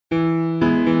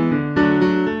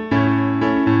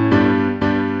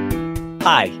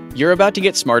Hi, you're about to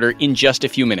get smarter in just a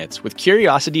few minutes with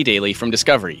Curiosity Daily from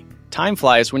Discovery. Time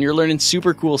flies when you're learning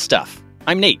super cool stuff.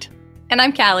 I'm Nate. And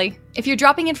I'm Callie. If you're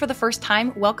dropping in for the first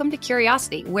time, welcome to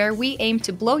Curiosity, where we aim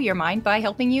to blow your mind by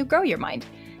helping you grow your mind.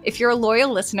 If you're a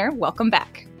loyal listener, welcome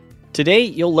back. Today,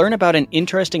 you'll learn about an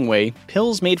interesting way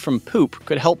pills made from poop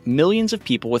could help millions of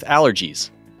people with allergies,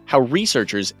 how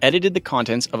researchers edited the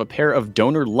contents of a pair of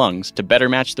donor lungs to better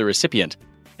match the recipient,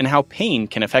 and how pain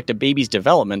can affect a baby's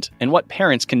development and what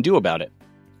parents can do about it.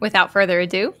 Without further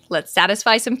ado, let's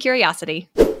satisfy some curiosity.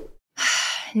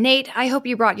 Nate, I hope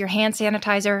you brought your hand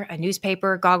sanitizer, a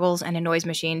newspaper, goggles, and a noise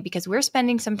machine because we're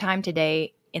spending some time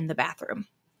today in the bathroom.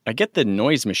 I get the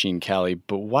noise machine, Callie,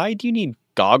 but why do you need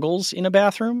goggles in a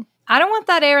bathroom? I don't want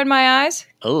that air in my eyes.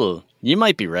 Oh, you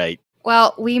might be right.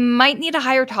 Well, we might need a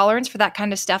higher tolerance for that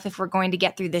kind of stuff if we're going to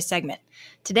get through this segment.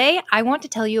 Today, I want to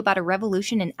tell you about a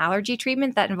revolution in allergy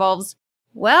treatment that involves,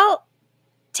 well,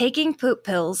 taking poop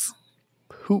pills.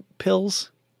 Poop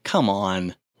pills? Come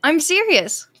on. I'm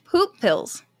serious. Poop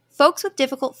pills. Folks with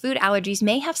difficult food allergies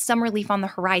may have some relief on the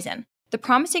horizon. The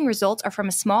promising results are from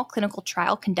a small clinical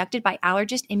trial conducted by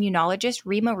allergist immunologist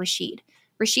Rima Rashid.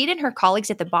 Rashid and her colleagues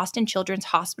at the Boston Children's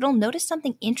Hospital noticed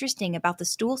something interesting about the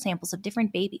stool samples of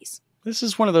different babies. This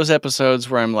is one of those episodes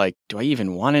where I'm like, do I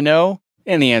even want to know?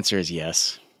 And the answer is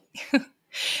yes.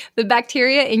 The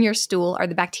bacteria in your stool are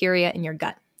the bacteria in your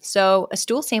gut. So a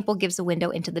stool sample gives a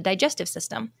window into the digestive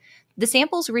system. The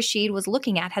samples Rashid was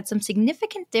looking at had some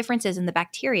significant differences in the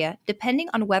bacteria depending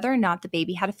on whether or not the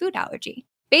baby had a food allergy.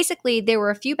 Basically, there were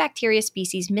a few bacteria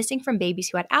species missing from babies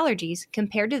who had allergies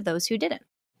compared to those who didn't.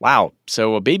 Wow,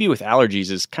 so a baby with allergies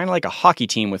is kind of like a hockey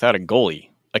team without a goalie.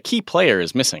 A key player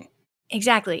is missing.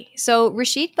 Exactly. So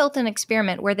Rashid built an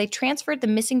experiment where they transferred the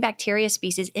missing bacteria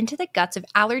species into the guts of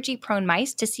allergy-prone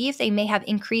mice to see if they may have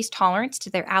increased tolerance to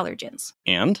their allergens.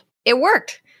 And? It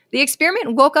worked. The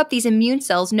experiment woke up these immune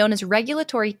cells known as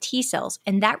regulatory T cells,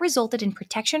 and that resulted in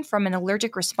protection from an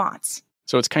allergic response.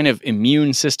 So it's kind of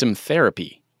immune system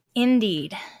therapy.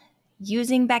 Indeed.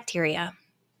 Using bacteria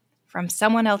from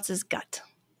someone else's gut.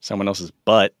 Someone else's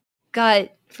butt.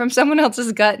 Gut. From someone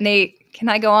else's gut, Nate. Can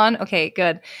I go on? Okay,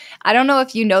 good. I don't know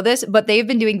if you know this, but they've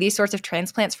been doing these sorts of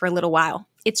transplants for a little while.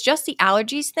 It's just the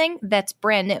allergies thing that's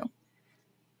brand new.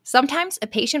 Sometimes a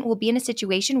patient will be in a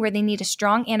situation where they need a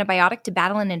strong antibiotic to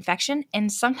battle an infection,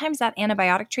 and sometimes that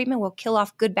antibiotic treatment will kill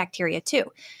off good bacteria too.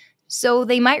 So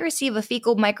they might receive a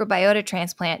fecal microbiota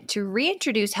transplant to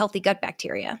reintroduce healthy gut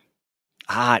bacteria.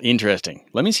 Ah, interesting.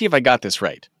 Let me see if I got this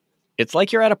right. It's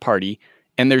like you're at a party,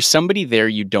 and there's somebody there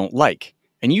you don't like.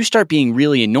 And you start being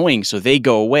really annoying so they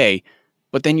go away,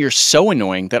 but then you're so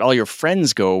annoying that all your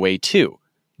friends go away too.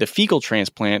 The fecal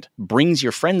transplant brings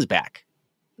your friends back.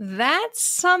 That's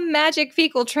some magic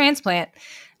fecal transplant.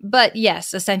 But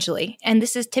yes, essentially. And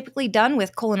this is typically done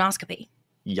with colonoscopy.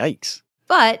 Yikes.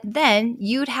 But then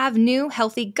you'd have new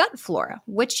healthy gut flora,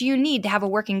 which you need to have a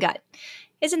working gut.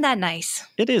 Isn't that nice?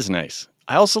 It is nice.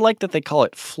 I also like that they call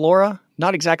it flora,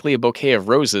 not exactly a bouquet of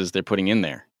roses they're putting in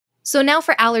there. So now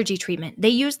for allergy treatment, they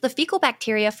use the fecal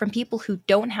bacteria from people who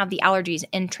don't have the allergies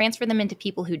and transfer them into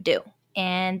people who do.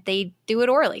 And they do it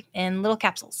orally in little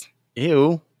capsules.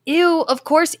 Ew. Ew, of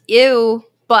course, ew.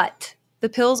 But the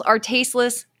pills are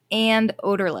tasteless and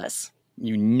odorless.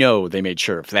 You know they made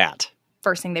sure of that.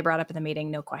 First thing they brought up in the meeting,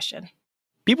 no question.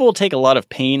 People will take a lot of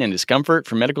pain and discomfort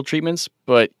from medical treatments,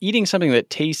 but eating something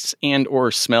that tastes and or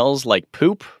smells like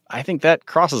poop, I think that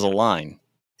crosses a line.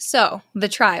 So, the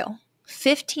trial.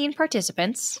 15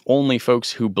 participants. Only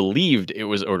folks who believed it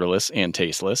was odorless and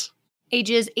tasteless.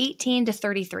 Ages 18 to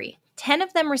 33. 10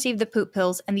 of them received the poop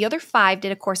pills, and the other 5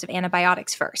 did a course of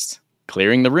antibiotics first.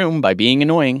 Clearing the room by being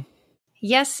annoying.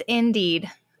 Yes, indeed.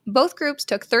 Both groups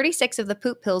took 36 of the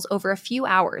poop pills over a few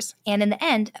hours, and in the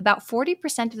end, about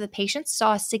 40% of the patients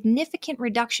saw a significant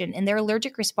reduction in their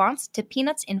allergic response to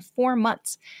peanuts in 4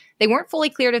 months. They weren't fully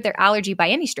cleared of their allergy by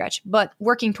any stretch, but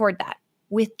working toward that,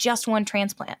 with just one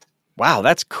transplant. Wow,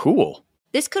 that's cool.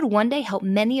 This could one day help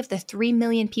many of the 3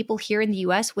 million people here in the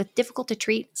U.S. with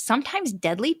difficult-to-treat, sometimes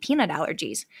deadly peanut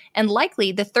allergies, and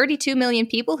likely the 32 million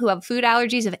people who have food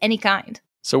allergies of any kind.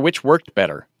 So which worked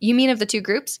better? You mean of the two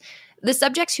groups? The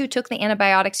subjects who took the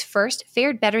antibiotics first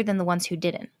fared better than the ones who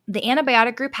didn't. The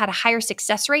antibiotic group had a higher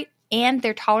success rate, and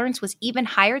their tolerance was even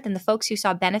higher than the folks who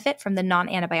saw benefit from the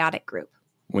non-antibiotic group.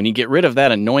 When you get rid of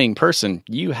that annoying person,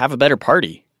 you have a better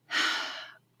party.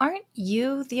 Aren't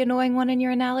you the annoying one in your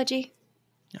analogy?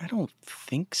 I don't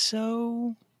think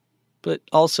so. But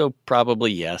also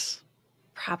probably yes.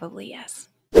 Probably yes.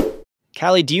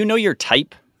 Callie, do you know your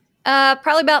type?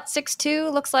 Probably about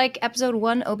 6'2", looks like episode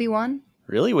 1, Obi-Wan.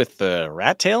 Really? With the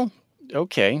rat tail?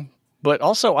 Okay. But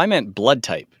also, I meant blood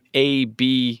type. A,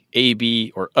 B,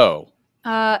 AB, or O.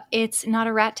 It's not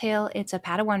a rat tail, it's a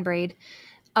Padawan braid.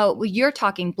 Oh, well, you're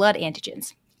talking blood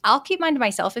antigens. I'll keep mine to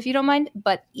myself if you don't mind,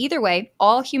 but either way,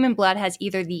 all human blood has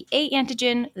either the A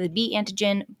antigen, the B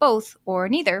antigen, both, or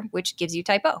neither, which gives you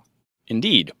type O.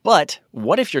 Indeed. But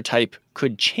what if your type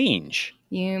could change?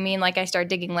 You mean like I start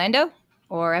digging Lando?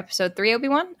 Or episode 3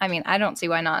 Obi-Wan? I mean, I don't see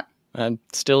why not. I'm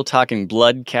still talking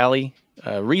blood, Callie.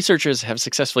 Researchers have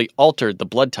successfully altered the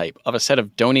blood type of a set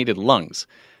of donated lungs.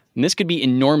 And this could be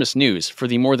enormous news for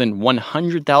the more than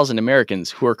 100,000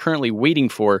 Americans who are currently waiting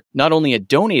for not only a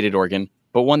donated organ,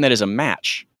 but one that is a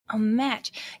match. A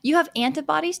match. You have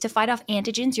antibodies to fight off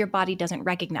antigens your body doesn't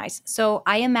recognize. So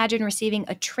I imagine receiving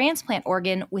a transplant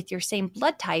organ with your same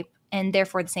blood type and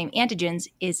therefore the same antigens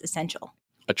is essential.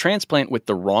 A transplant with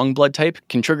the wrong blood type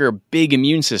can trigger a big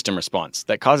immune system response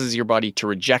that causes your body to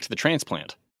reject the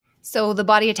transplant. So the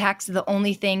body attacks the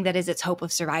only thing that is its hope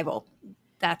of survival.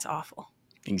 That's awful.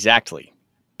 Exactly.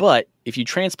 But if you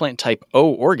transplant type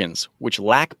O organs, which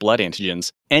lack blood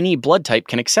antigens, any blood type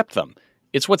can accept them.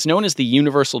 It's what's known as the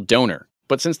universal donor.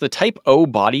 But since the type O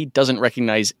body doesn't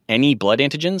recognize any blood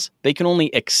antigens, they can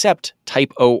only accept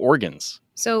type O organs.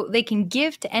 So they can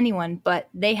give to anyone, but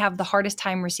they have the hardest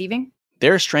time receiving?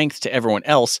 Their strength to everyone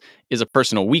else is a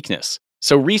personal weakness.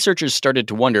 So researchers started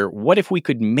to wonder, what if we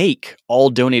could make all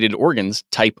donated organs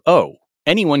type O?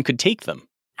 Anyone could take them.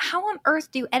 How on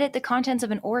earth do you edit the contents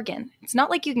of an organ? It's not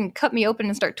like you can cut me open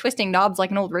and start twisting knobs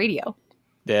like an old radio.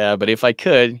 Yeah, but if I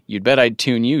could, you'd bet I'd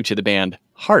tune you to the band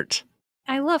Heart.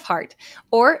 I love Heart.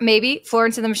 Or maybe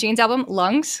Florence and the Machine's album,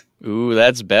 Lungs. Ooh,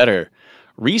 that's better.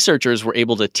 Researchers were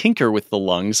able to tinker with the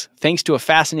lungs thanks to a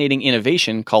fascinating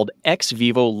innovation called ex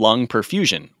vivo lung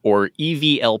perfusion, or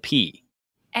EVLP.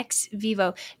 Ex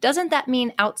vivo. Doesn't that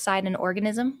mean outside an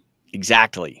organism?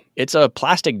 Exactly. It's a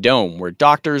plastic dome where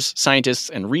doctors, scientists,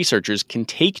 and researchers can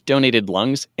take donated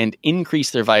lungs and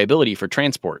increase their viability for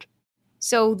transport.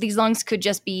 So these lungs could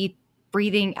just be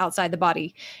breathing outside the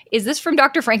body. Is this from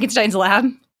Dr. Frankenstein's lab?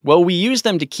 Well, we use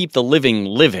them to keep the living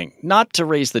living, not to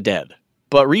raise the dead.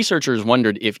 But researchers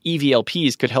wondered if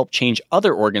EVLPs could help change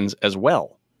other organs as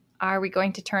well. Are we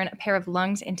going to turn a pair of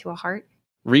lungs into a heart?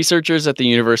 Researchers at the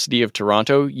University of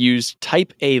Toronto used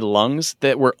type A lungs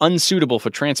that were unsuitable for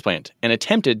transplant and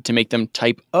attempted to make them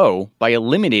type O by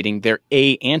eliminating their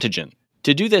A antigen.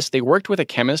 To do this, they worked with a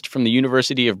chemist from the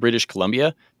University of British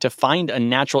Columbia to find a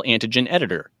natural antigen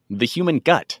editor, the human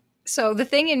gut. So the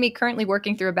thing in me currently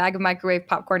working through a bag of microwave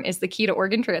popcorn is the key to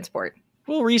organ transport.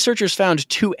 Well, researchers found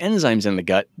 2 enzymes in the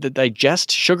gut that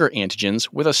digest sugar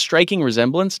antigens with a striking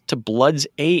resemblance to blood's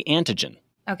A antigen.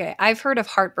 Okay, I've heard of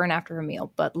heartburn after a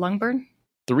meal, but lung burn?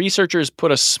 The researchers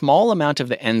put a small amount of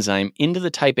the enzyme into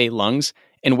the type A lungs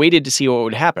and waited to see what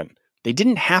would happen. They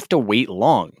didn't have to wait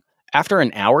long. After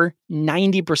an hour,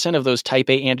 90% of those type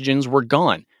A antigens were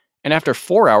gone. And after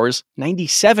 4 hours,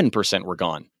 97% were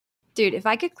gone. Dude, if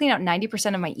I could clean out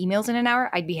 90% of my emails in an hour,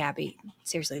 I'd be happy.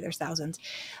 Seriously, there's thousands.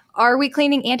 Are we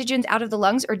cleaning antigens out of the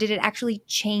lungs, or did it actually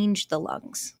change the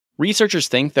lungs? Researchers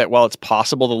think that while it's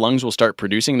possible the lungs will start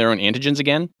producing their own antigens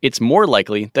again, it's more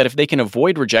likely that if they can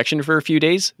avoid rejection for a few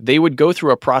days, they would go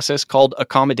through a process called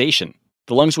accommodation.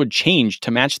 The lungs would change to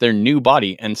match their new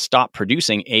body and stop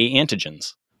producing A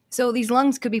antigens. So these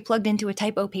lungs could be plugged into a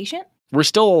type O patient? We're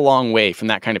still a long way from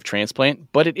that kind of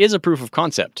transplant, but it is a proof of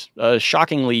concept, a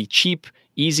shockingly cheap,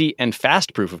 easy, and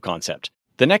fast proof of concept.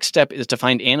 The next step is to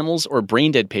find animals or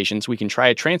brain-dead patients we can try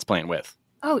a transplant with.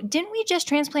 Oh, didn't we just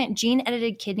transplant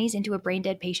gene-edited kidneys into a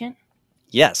brain-dead patient?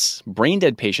 Yes,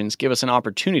 brain-dead patients give us an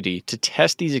opportunity to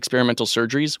test these experimental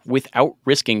surgeries without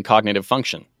risking cognitive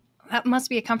function. That must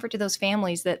be a comfort to those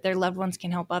families that their loved ones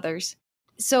can help others.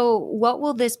 So what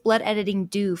will this blood editing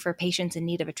do for patients in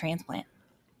need of a transplant?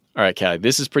 All right, Callie,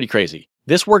 this is pretty crazy.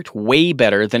 This worked way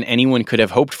better than anyone could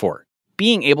have hoped for.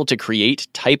 Being able to create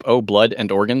type O blood and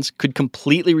organs could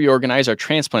completely reorganize our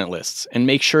transplant lists and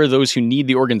make sure those who need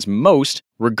the organs most,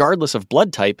 regardless of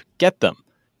blood type, get them.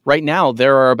 Right now,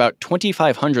 there are about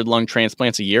 2,500 lung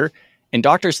transplants a year, and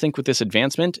doctors think with this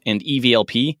advancement and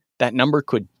EVLP, that number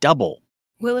could double.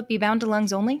 Will it be bound to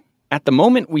lungs only? At the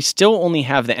moment, we still only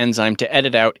have the enzyme to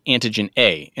edit out antigen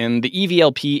A, and the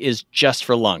EVLP is just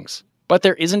for lungs. But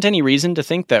there isn't any reason to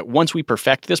think that once we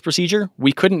perfect this procedure,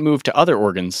 we couldn't move to other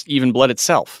organs, even blood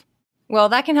itself. Well,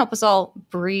 that can help us all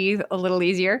breathe a little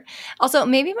easier. Also,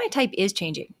 maybe my type is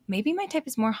changing. Maybe my type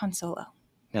is more Han Solo.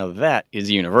 Now that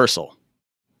is universal.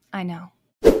 I know.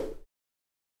 Do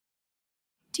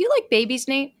you like babies,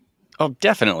 Nate? Oh,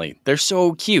 definitely. They're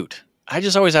so cute. I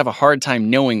just always have a hard time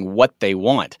knowing what they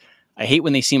want. I hate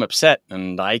when they seem upset,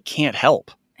 and I can't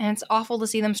help. And it's awful to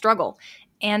see them struggle.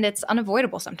 and it's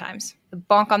unavoidable sometimes. The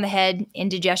bonk on the head,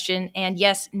 indigestion, and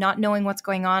yes, not knowing what's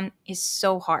going on is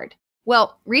so hard.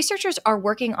 Well, researchers are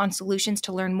working on solutions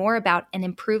to learn more about and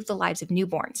improve the lives of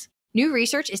newborns. New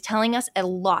research is telling us a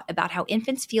lot about how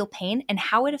infants feel pain and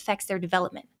how it affects their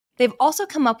development. They've also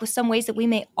come up with some ways that we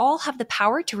may all have the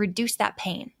power to reduce that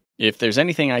pain. If there's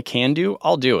anything I can do,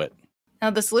 I'll do it. Now,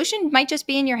 the solution might just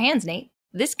be in your hands, Nate.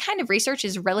 This kind of research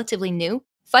is relatively new.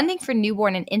 Funding for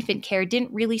newborn and infant care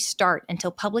didn't really start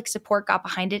until public support got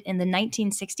behind it in the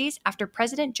 1960s after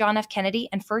President John F. Kennedy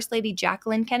and First Lady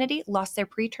Jacqueline Kennedy lost their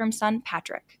preterm son,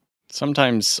 Patrick.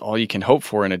 Sometimes all you can hope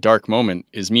for in a dark moment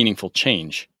is meaningful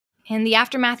change. In the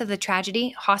aftermath of the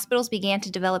tragedy, hospitals began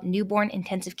to develop newborn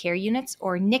intensive care units,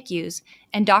 or NICUs,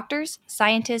 and doctors,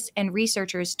 scientists, and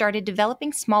researchers started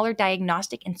developing smaller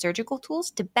diagnostic and surgical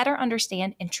tools to better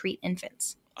understand and treat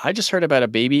infants. I just heard about a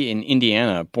baby in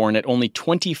Indiana born at only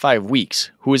 25 weeks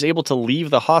who was able to leave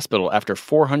the hospital after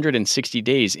 460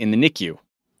 days in the NICU.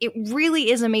 It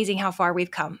really is amazing how far we've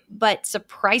come, but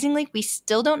surprisingly, we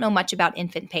still don't know much about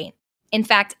infant pain. In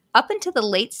fact, up until the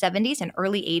late 70s and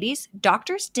early 80s,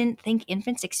 doctors didn't think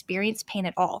infants experienced pain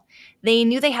at all. They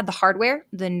knew they had the hardware,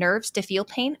 the nerves to feel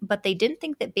pain, but they didn't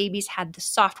think that babies had the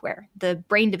software, the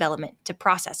brain development, to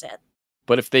process it.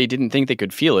 But if they didn't think they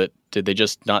could feel it, did they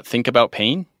just not think about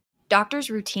pain? Doctors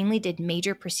routinely did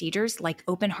major procedures like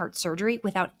open heart surgery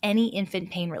without any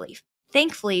infant pain relief.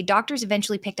 Thankfully, doctors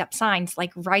eventually picked up signs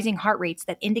like rising heart rates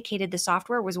that indicated the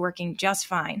software was working just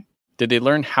fine. Did they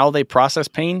learn how they process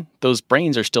pain? Those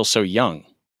brains are still so young.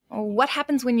 What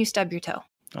happens when you stub your toe?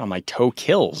 Oh, my toe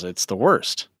kills. It's the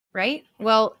worst. Right?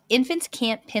 Well, infants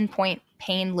can't pinpoint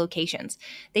pain locations.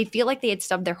 They feel like they had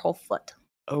stubbed their whole foot.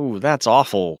 Oh, that's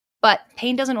awful. But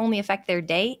pain doesn't only affect their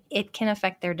day, it can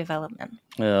affect their development.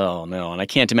 Oh, no, and I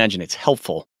can't imagine it's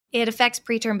helpful. It affects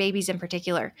preterm babies in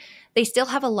particular. They still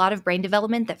have a lot of brain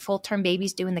development that full-term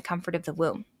babies do in the comfort of the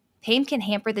womb. Pain can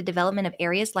hamper the development of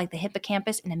areas like the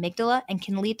hippocampus and amygdala and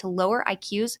can lead to lower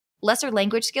IQs, lesser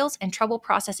language skills, and trouble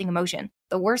processing emotion.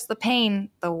 The worse the pain,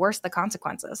 the worse the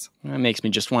consequences. That makes me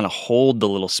just want to hold the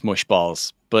little smush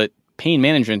balls. But pain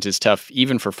management is tough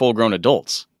even for full-grown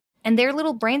adults. And their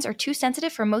little brains are too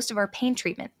sensitive for most of our pain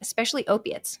treatment, especially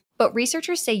opiates. But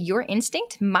researchers say your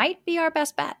instinct might be our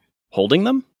best bet. Holding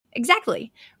them?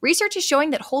 Exactly. Research is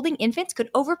showing that holding infants could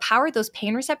overpower those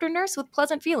pain receptor nerves with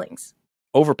pleasant feelings.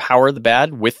 Overpower the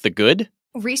bad with the good?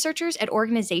 Researchers at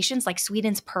organizations like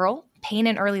Sweden's Pearl, Pain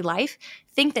in Early Life,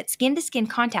 think that skin-to-skin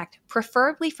contact,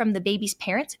 preferably from the baby's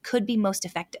parents, could be most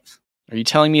effective. Are you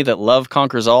telling me that love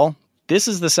conquers all? This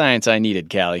is the science I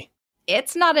needed, Callie.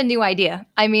 It's not a new idea.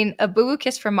 I mean, a boo-boo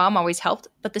kiss from mom always helped,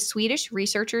 but the Swedish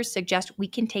researchers suggest we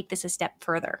can take this a step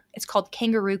further. It's called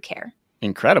kangaroo care.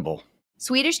 Incredible.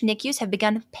 Swedish NICUs have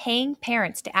begun paying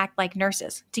parents to act like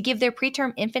nurses, to give their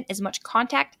preterm infant as much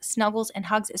contact, snuggles, and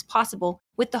hugs as possible,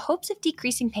 with the hopes of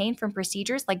decreasing pain from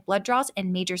procedures like blood draws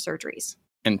and major surgeries.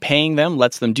 And paying them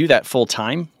lets them do that full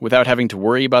time without having to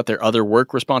worry about their other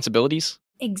work responsibilities?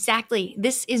 Exactly.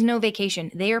 This is no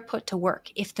vacation. They are put to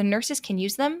work. If the nurses can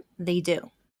use them, they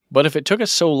do. But if it took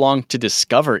us so long to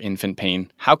discover infant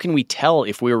pain, how can we tell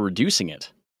if we're reducing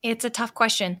it? It's a tough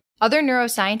question. Other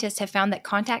neuroscientists have found that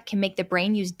contact can make the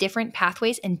brain use different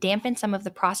pathways and dampen some of the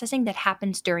processing that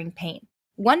happens during pain.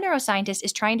 One neuroscientist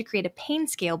is trying to create a pain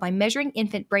scale by measuring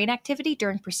infant brain activity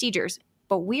during procedures,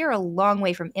 but we are a long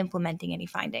way from implementing any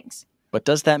findings. But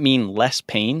does that mean less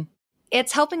pain?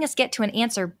 It's helping us get to an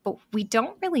answer, but we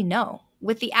don't really know.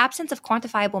 With the absence of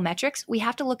quantifiable metrics, we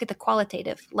have to look at the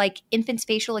qualitative, like infants'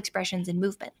 facial expressions and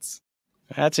movements.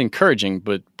 That's encouraging,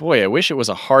 but boy, I wish it was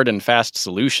a hard and fast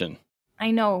solution. I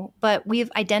know, but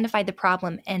we've identified the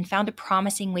problem and found a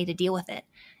promising way to deal with it.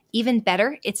 Even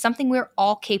better, it's something we're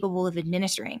all capable of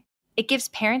administering. It gives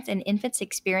parents and infants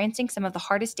experiencing some of the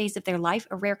hardest days of their life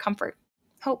a rare comfort.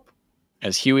 Hope.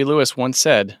 As Huey Lewis once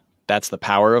said, that's the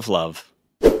power of love.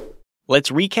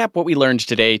 Let's recap what we learned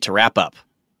today to wrap up.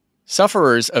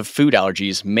 Sufferers of food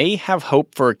allergies may have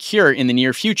hope for a cure in the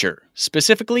near future,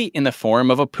 specifically in the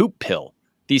form of a poop pill.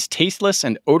 These tasteless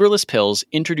and odorless pills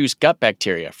introduce gut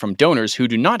bacteria from donors who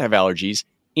do not have allergies,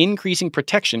 increasing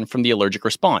protection from the allergic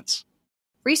response.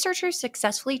 Researchers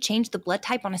successfully changed the blood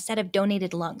type on a set of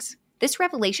donated lungs. This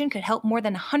revelation could help more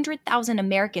than 100,000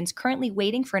 Americans currently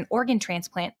waiting for an organ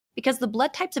transplant because the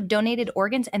blood types of donated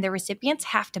organs and their recipients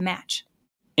have to match.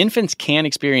 Infants can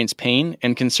experience pain,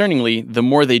 and concerningly, the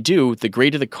more they do, the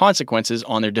greater the consequences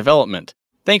on their development.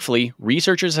 Thankfully,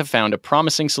 researchers have found a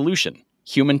promising solution: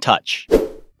 human touch.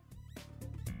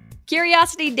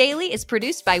 Curiosity Daily is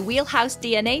produced by Wheelhouse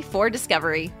DNA for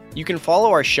Discovery. You can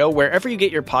follow our show wherever you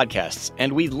get your podcasts,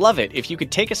 and we'd love it if you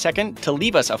could take a second to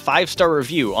leave us a 5-star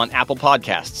review on Apple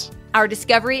Podcasts. Our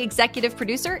Discovery executive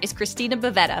producer is Christina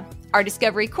Bavetta. Our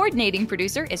Discovery coordinating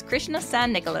producer is Krishna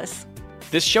San Nicholas.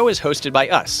 This show is hosted by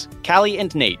us, Callie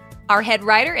and Nate. Our head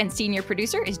writer and senior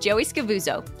producer is Joey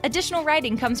Scavuzzo. Additional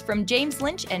writing comes from James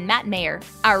Lynch and Matt Mayer.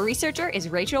 Our researcher is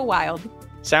Rachel Wild.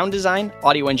 Sound design,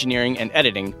 audio engineering, and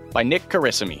editing by Nick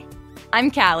Carissimi.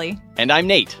 I'm Callie. And I'm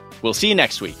Nate. We'll see you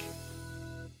next week.